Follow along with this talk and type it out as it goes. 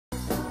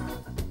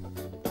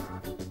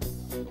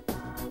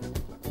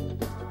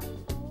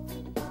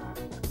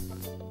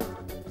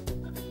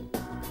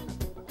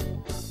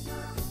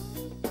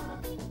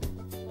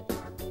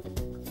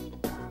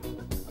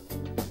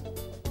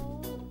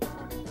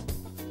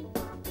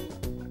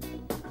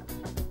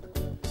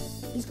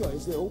He's got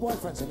his little white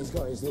fronts and he's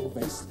got his little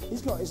vest.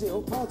 He's got his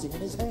little parting in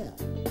his hair.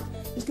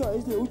 He's got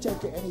his little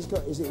jacket and he's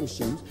got his little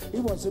shoes. He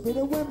wants a bit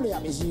of Wembley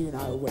up his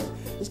you-know-where.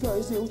 He's got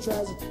his little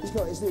trousers, he's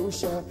got his little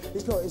shirt,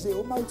 he's got his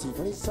little motif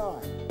on his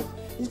tie.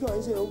 He's got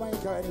his little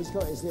raincoat and he's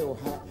got his little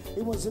hat.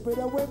 He wants a bit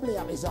of Wembley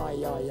up his eye.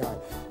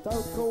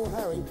 Don't call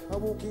Harry a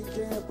walking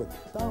kingdom.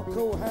 Don't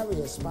call Harry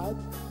a spud.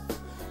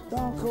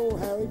 Don't call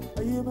Harry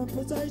a human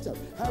potato.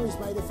 Harry's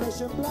made of flesh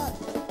and blood.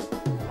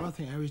 I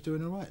think Harry's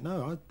doing all right.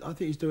 No, I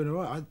think he's doing all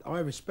right. I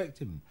respect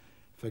him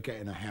for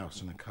getting a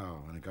house and a car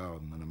and a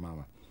garden and a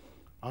mower.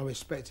 I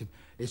respect him.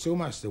 It's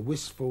almost a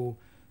wistful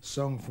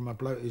song from a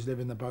bloke who's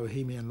living the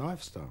bohemian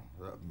lifestyle,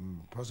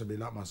 possibly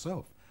like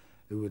myself,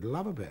 who would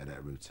love a bit of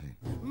that routine.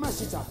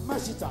 Mash it up,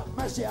 mash it up,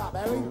 mash it up,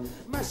 Harry.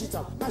 Mash it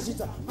up, mash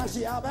it up, mash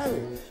it up,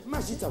 Harry.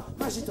 Mash it up,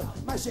 mash it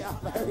up, mash it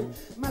up, Harry.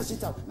 Mash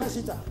it up, mash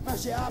it up,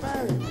 mash it up,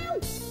 Harry.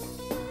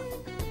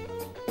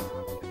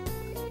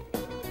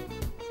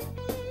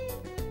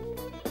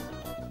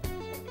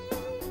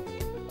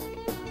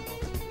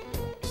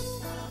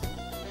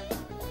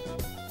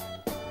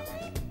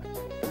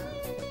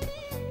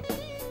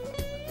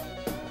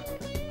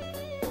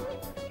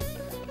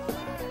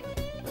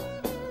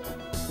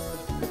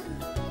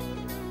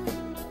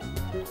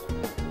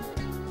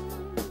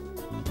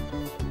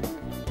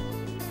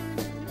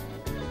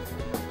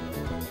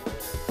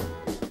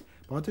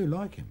 But I do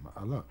like him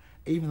a lot,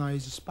 even though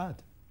he's a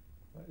spud.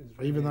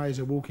 Even though he's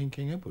a walking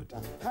King Edward.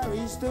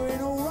 Harry's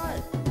doing all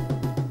right.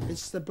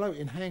 It's the bloke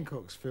in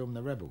Hancock's film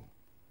The Rebel,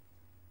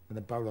 with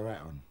the bowler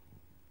hat on,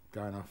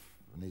 going off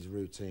on his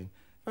routine.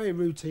 Very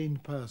routine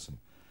person.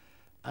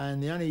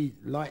 And the only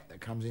light that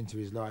comes into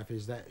his life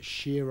is that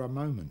Shearer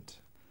moment.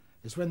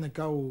 It's when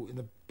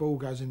the ball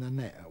goes in the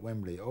net at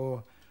Wembley,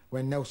 or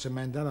when Nelson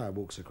Mandela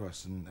walks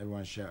across and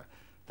everyone shouts.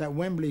 That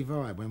Wembley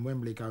vibe, when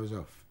Wembley goes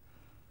off.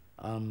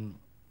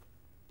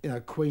 You know,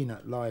 Queen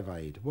at Live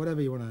Aid,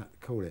 whatever you want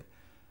to call it.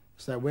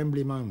 It's that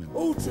Wembley moment.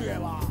 All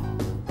together.